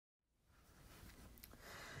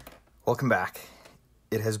Welcome back.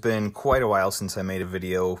 It has been quite a while since I made a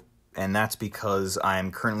video, and that's because I'm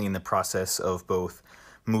currently in the process of both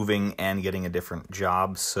moving and getting a different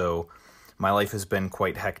job, so my life has been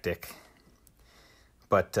quite hectic.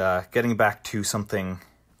 But getting back to something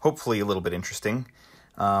hopefully a little bit interesting,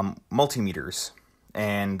 multimeters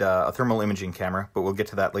and a thermal imaging camera, but we'll get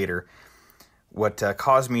to that later. What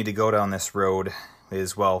caused me to go down this road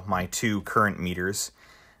is, well, my two current meters.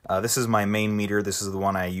 This is my main meter. This is the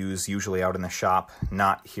one I use usually out in the shop,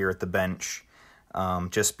 not here at the bench,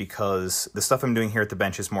 just because the stuff I'm doing here at the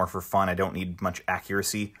bench is more for fun. I don't need much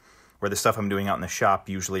accuracy, where the stuff I'm doing out in the shop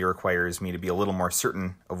usually requires me to be a little more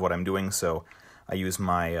certain of what I'm doing, so I use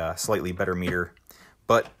my slightly better meter.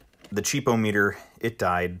 But the cheapo meter, it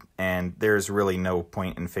died, and there's really no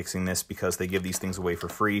point in fixing this because they give these things away for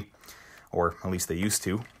free, or at least they used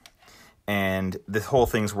to. And the whole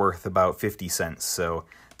thing's worth about 50 cents, so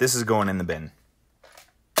this is going in the bin.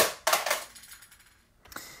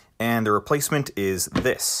 And the replacement is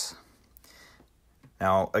this.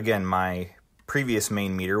 Now, again, my previous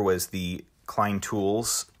main meter was the Klein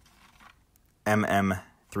Tools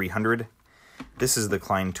MM300. This is the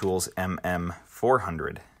Klein Tools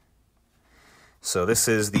MM400. So this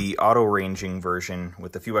is the auto-ranging version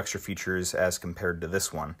with a few extra features as compared to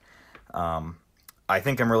this one. I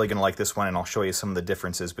think I'm really going to like this one, and I'll show you some of the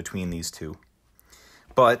differences between these two.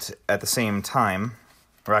 But at the same time,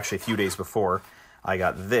 or actually a few days before, I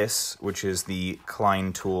got this, which is the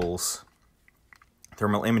Klein Tools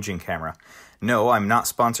thermal imaging camera. No, I'm not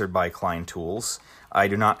sponsored by Klein Tools. I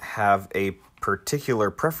do not have a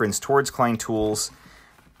particular preference towards Klein Tools,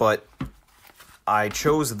 but I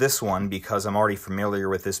chose this one because I'm already familiar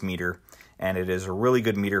with this meter, and it is a really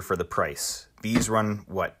good meter for the price. These run,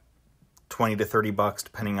 what, 20 to 30 bucks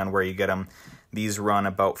depending on where you get them. These run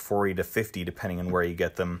about 40 to 50 depending on where you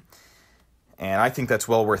get them. And I think that's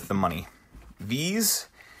well worth the money. These,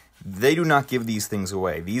 they do not give these things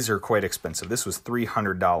away. These are quite expensive. This was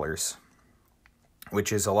 $300,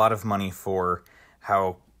 which is a lot of money for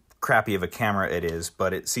how crappy of a camera it is,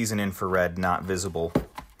 but it sees an infrared, not visible.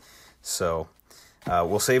 So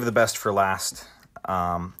we'll save the best for last.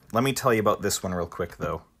 Let me tell you about this one real quick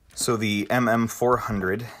though. So the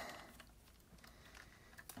MM400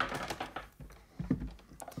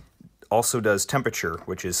 also does temperature,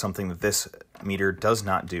 which is something that this meter does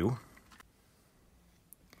not do.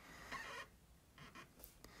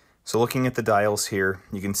 So looking at the dials here,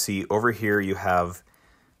 you can see over here you have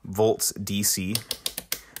volts DC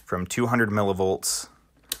from 200 millivolts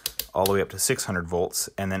all the way up to 600 volts,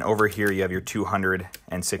 and then over here you have your 200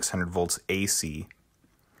 and 600 volts AC.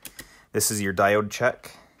 This is your diode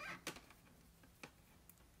check.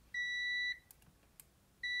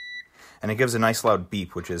 And it gives a nice loud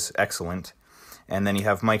beep, which is excellent. And then you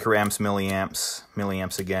have microamps,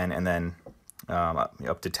 milliamps again, and then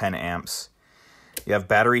up to 10 amps. You have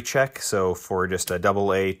battery check, so for just a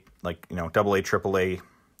AA, like, AA, AAA,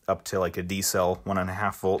 up to like a D cell,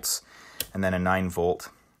 1.5 volts, and then a 9 volt.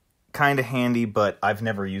 Kind of handy, but I've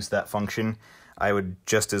never used that function. I would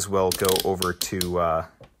just as well go over to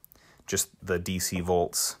just the DC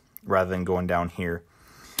volts rather than going down here.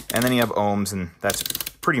 And then you have ohms, and that's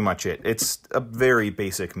pretty much it. It's a very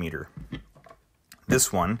basic meter.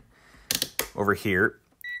 This one over here,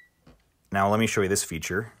 now let me show you this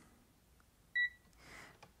feature.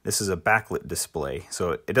 This is a backlit display,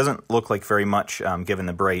 so it doesn't look like very much given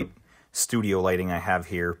the bright studio lighting I have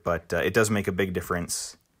here, but it does make a big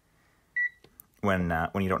difference when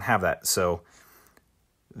you don't have that. So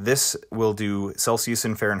this will do Celsius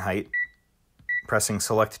and Fahrenheit. Pressing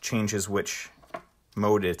select changes which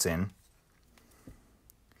mode it's in.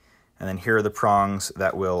 And then here are the prongs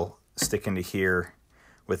that will stick into here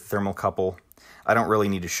with thermocouple. I don't really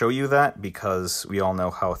need to show you that because we all know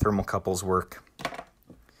how thermocouples work.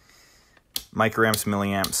 Microamps,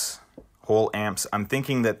 milliamps, whole amps. I'm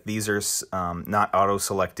thinking that these are not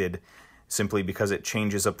auto-selected simply because it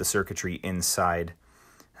changes up the circuitry inside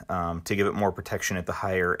to give it more protection at the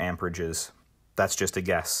higher amperages. That's just a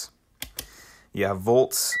guess. You have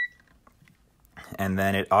volts, and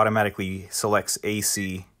then it automatically selects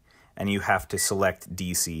AC, and you have to select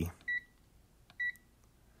DC.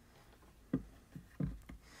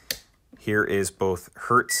 Here is both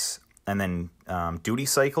hertz and then duty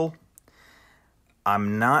cycle.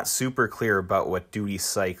 I'm not super clear about what duty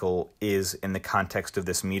cycle is in the context of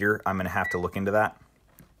this meter. I'm going to have to look into that.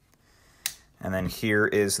 And then here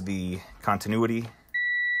is the continuity.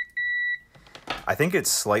 I think it's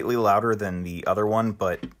slightly louder than the other one,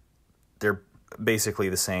 but they're basically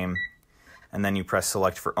the same. And then you press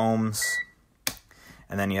select for ohms.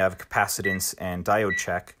 And then you have capacitance and diode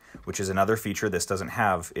check, which is another feature this doesn't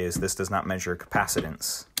have, is this does not measure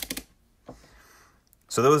capacitance.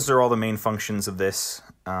 So those are all the main functions of this.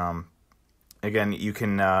 Again, you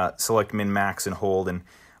can select min, max, and hold, and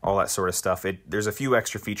all that sort of stuff. There's a few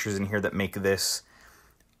extra features in here that make this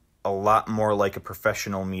a lot more like a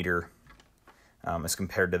professional meter as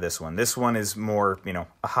compared to this one. This one is more,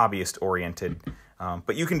 a hobbyist oriented,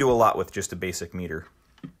 but you can do a lot with just a basic meter.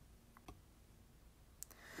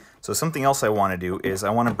 So something else I want to do is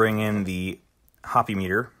I want to bring in the hoppy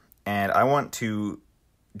meter, and I want to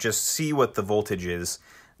just see what the voltage is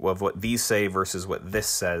of what these say versus what this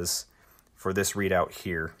says for this readout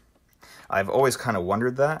here. I've always kind of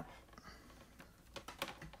wondered that.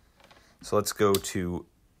 So let's go to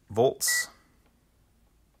volts.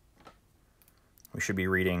 We should be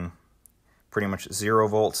reading pretty much 0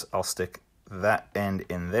 volts. I'll stick that end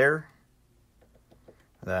in there,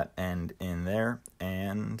 that end in there,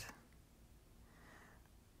 and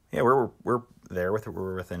yeah, we're there.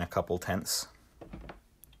 We're within a couple tenths.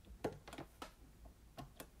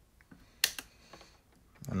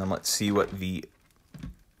 And then let's see what the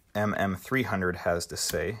MM400 has to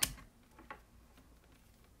say.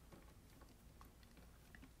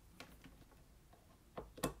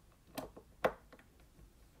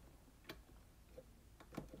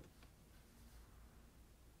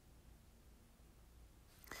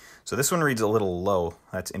 So this one reads a little low.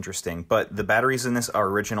 That's interesting. But the batteries in this are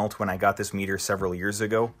original to when I got this meter several years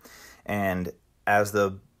ago. And as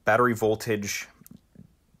the battery voltage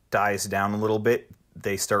dies down a little bit,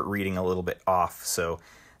 they start reading a little bit off. So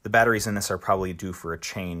the batteries in this are probably due for a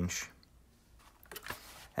change.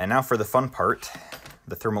 And now for the fun part,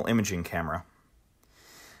 the thermal imaging camera.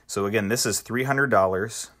 So again, this is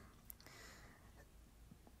 $300.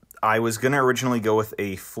 I was going to originally go with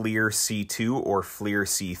a FLIR C2 or FLIR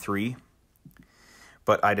C3,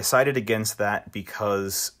 but I decided against that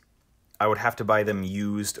because I would have to buy them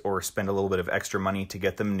used or spend a little bit of extra money to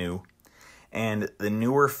get them new. And the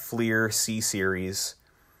newer FLIR C series,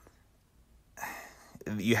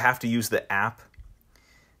 you have to use the app,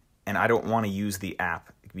 and I don't want to use the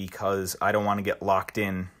app because I don't want to get locked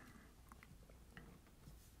in.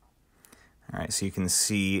 All right, so you can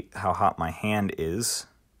see how hot my hand is.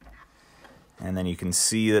 And then you can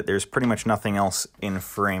see that there's pretty much nothing else in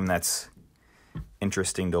frame that's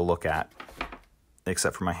interesting to look at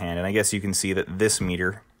except for my hand. And I guess you can see that this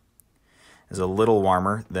meter is a little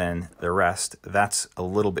warmer than the rest. That's a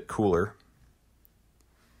little bit cooler.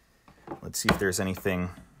 Let's see if there's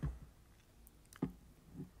anything.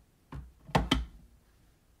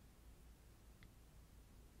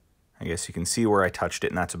 I guess you can see where I touched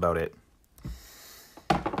it, and that's about it.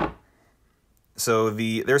 So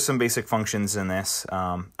there's some basic functions in this.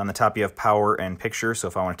 On the top you have power and picture, so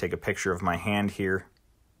if I want to take a picture of my hand here,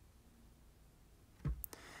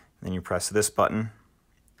 then you press this button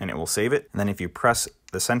and it will save it. And then if you press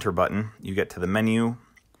the center button, you get to the menu.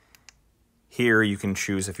 Here you can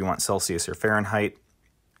choose if you want Celsius or Fahrenheit.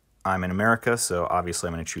 I'm in America, so obviously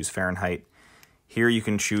I'm going to choose Fahrenheit. Here you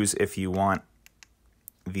can choose if you want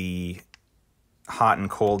the hot and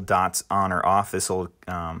cold dots on or off. This will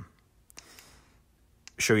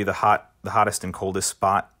show you the hottest and coldest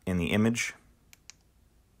spot in the image.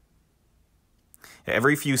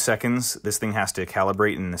 Every few seconds, this thing has to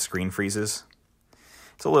calibrate and the screen freezes.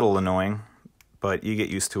 It's a little annoying, but you get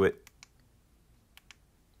used to it.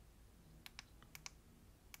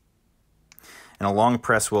 And a long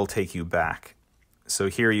press will take you back. So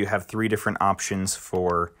here you have 3 different options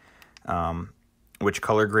for which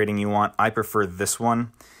color grading you want. I prefer this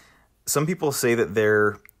one. Some people say that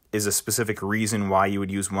there is a specific reason why you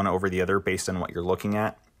would use one over the other based on what you're looking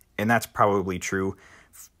at. And that's probably true.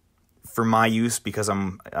 For my use, because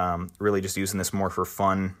I'm really just using this more for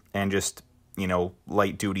fun and just,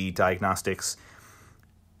 light duty diagnostics,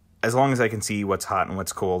 as long as I can see what's hot and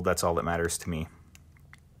what's cold, that's all that matters to me.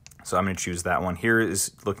 So I'm going to choose that one. Here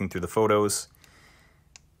is looking through the photos.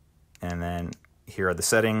 And then here are the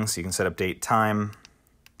settings. You can set up date, time.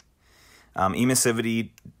 Emissivity,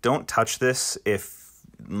 don't touch this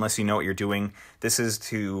unless you know what you're doing. This is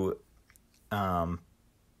to so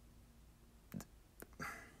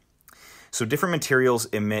different materials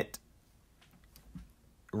emit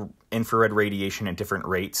infrared radiation at different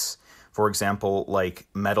rates. For example, like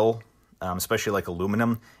metal, especially like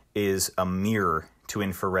aluminum, is a mirror to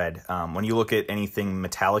infrared. When you look at anything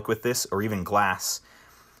metallic with this, or even glass,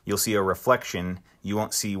 you'll see a reflection. You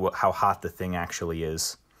won't see how hot the thing actually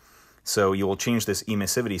is. So you will change this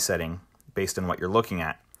emissivity setting based on what you're looking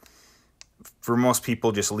at. For most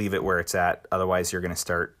people, just leave it where it's at. Otherwise, you're going to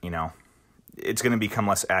start, it's going to become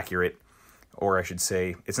less accurate. or I should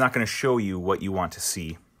say, it's not going to show you what you want to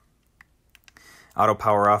see. Auto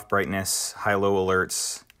power off brightness, high-low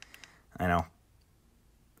alerts, I know.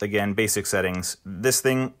 Again, basic settings. This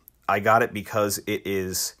thing, I got it because it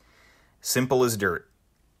is simple as dirt.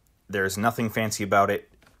 There's nothing fancy about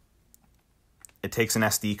it. It takes an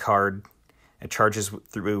SD card. It charges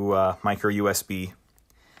through micro USB.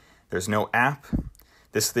 There's no app.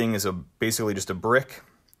 This thing is basically just a brick.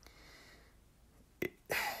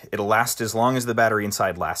 It'll last as long as the battery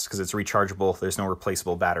inside lasts because it's rechargeable. There's no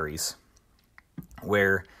replaceable batteries.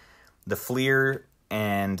 Where the FLIR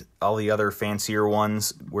and all the other fancier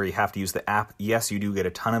ones where you have to use the app, yes, you do get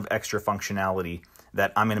a ton of extra functionality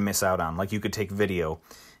that I'm going to miss out on. Like you could take video,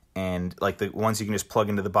 and like the ones you can just plug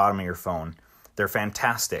into the bottom of your phone. They're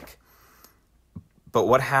fantastic. But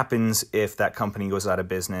what happens if that company goes out of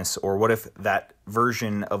business, or what if that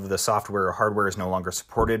version of the software or hardware is no longer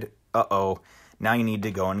supported? Uh-oh, now you need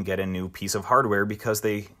to go and get a new piece of hardware because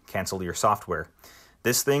they canceled your software.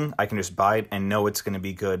 This thing, I can just buy it and know it's going to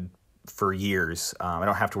be good for years. I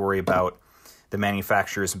don't have to worry about the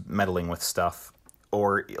manufacturers meddling with stuff,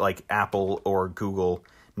 or like Apple or Google,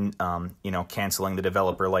 canceling the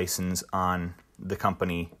developer license on the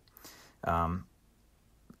company.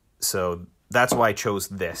 So that's why I chose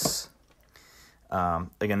this.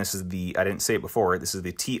 Again, this is I didn't say it before, this is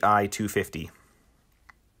the TI250.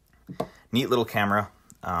 Neat little camera.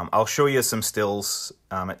 I'll show you some stills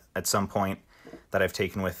at some point that I've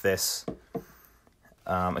taken with this.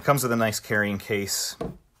 It comes with a nice carrying case,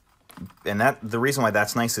 and the reason why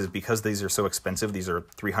that's nice is because these are so expensive. These are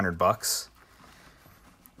 $300.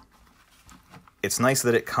 It's nice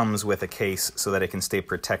that it comes with a case so that it can stay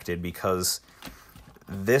protected, because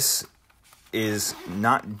this is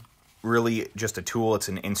not really just a tool, it's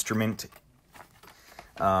an instrument.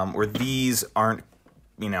 Where these aren't,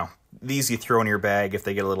 these you throw in your bag. If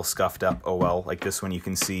they get a little scuffed up, oh well. Like this one, you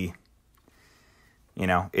can see,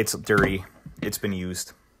 it's dirty. It's been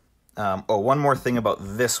used. One more thing about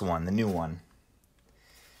this one, the new one.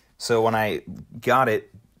 So when I got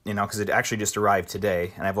it, because it actually just arrived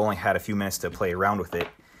today, and I've only had a few minutes to play around with it,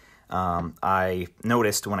 I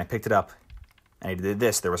noticed when I picked it up and I did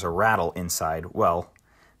this, there was a rattle inside. Well,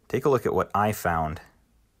 take a look at what I found.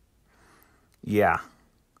 Yeah,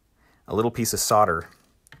 a little piece of solder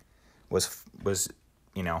was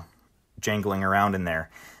jangling around in there.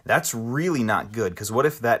 That's really not good, because what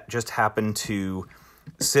if that just happened to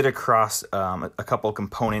sit across a couple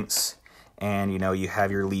components, and you have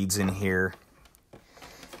your leads in here,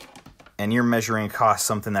 and you're measuring across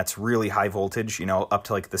something that's really high voltage, up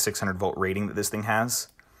to like the 600 volt rating that this thing has.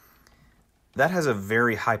 That has a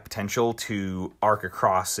very high potential to arc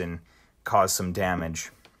across and cause some damage.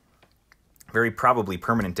 Very probably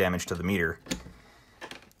permanent damage to the meter.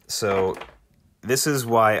 So this is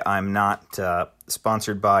why I'm not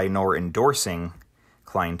sponsored by nor endorsing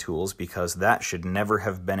Klein tools, because that should never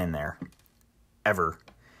have been in there. Ever.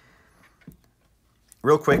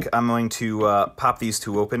 Real quick, I'm going to pop these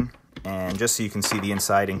two open, and just so you can see the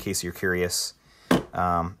inside in case you're curious.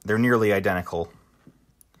 They're nearly identical.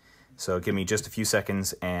 So give me just a few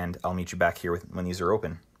seconds and I'll meet you back here when these are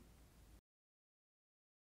open.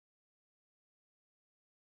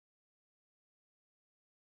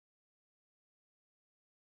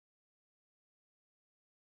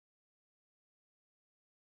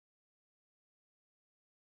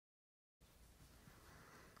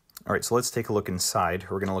 All right, so let's take a look inside.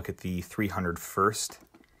 We're going to look at the 300 first.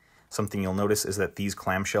 Something you'll notice is that these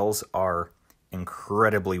clamshells are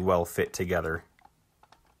incredibly well fit together.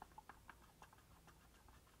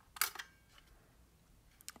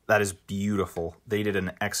 That is beautiful. They did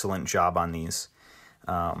an excellent job on these.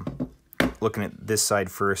 Looking at this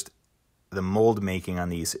side first, the mold making on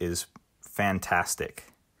these is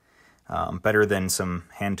fantastic. Better than some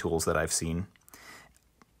hand tools that I've seen.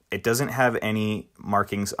 It doesn't have any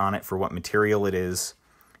markings on it for what material it is.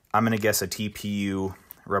 I'm going to guess a TPU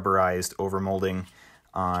rubberized overmolding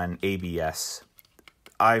on ABS.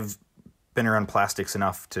 I've been around plastics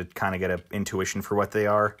enough to kind of get an intuition for what they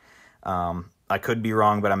are. I could be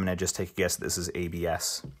wrong, but I'm going to just take a guess this is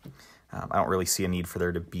ABS. I don't really see a need for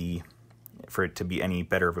it to be any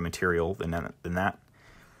better of a material than that.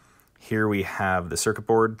 Here we have the circuit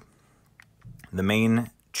board. The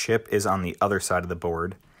main chip is on the other side of the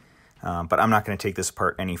board. But I'm not going to take this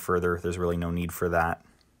apart any further. There's really no need for that.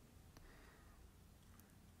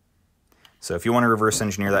 So if you want to reverse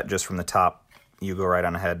engineer that just from the top, you go right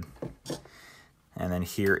on ahead. And then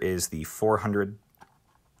here is the 400,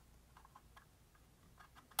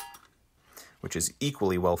 which is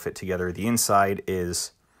equally well fit together. The inside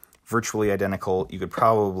is virtually identical. You could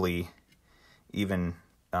probably even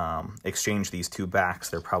exchange these two backs.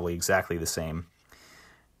 They're probably exactly the same.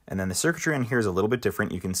 And then the circuitry in here is a little bit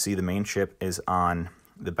different. You can see the main chip is on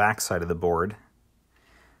the back side of the board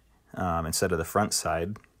instead of the front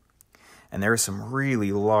side. And there are some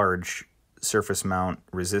really large surface mount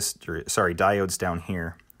diodes down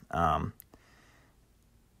here,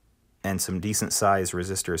 and some decent size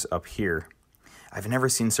resistors up here. I've never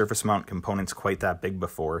seen surface mount components quite that big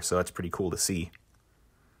before, so that's pretty cool to see.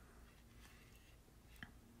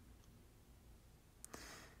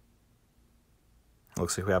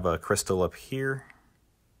 Looks like we have a crystal up here.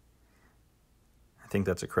 I think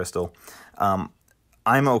that's a crystal. I'm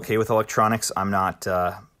okay with electronics. I'm not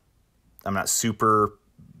super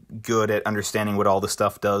good at understanding what all the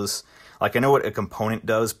stuff does. Like, I know what a component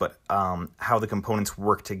does, but how the components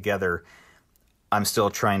work together, I'm still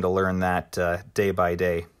trying to learn that day by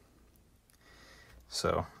day.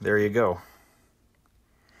 So there you go.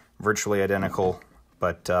 Virtually identical,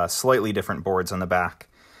 but slightly different boards on the back.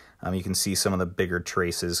 You can see some of the bigger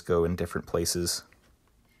traces go in different places.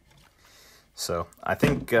 So I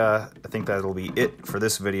think that'll be it for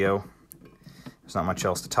this video. There's not much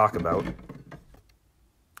else to talk about.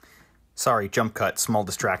 Sorry, jump cut, small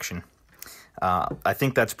distraction. I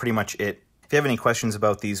think that's pretty much it. If you have any questions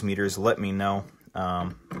about these meters, let me know.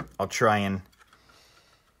 I'll try and,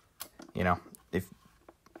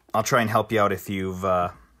 I'll try and help you out if you've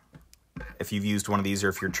used one of these or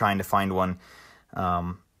if you're trying to find one.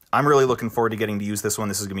 I'm really looking forward to getting to use this one.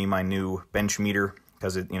 This is going to be my new bench meter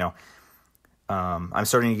because I'm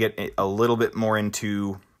starting to get a little bit more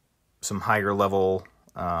into some higher level,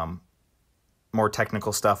 more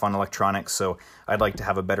technical stuff on electronics, so I'd like to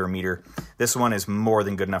have a better meter. This one is more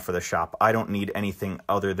than good enough for the shop. I don't need anything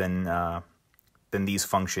other than these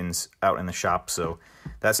functions out in the shop, so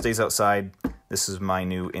that stays outside. This is my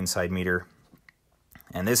new inside meter,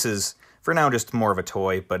 and this is, for now, just more of a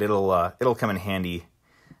toy, but it'll come in handy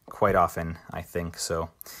quite often, I think. So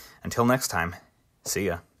until next time, see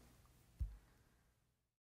ya.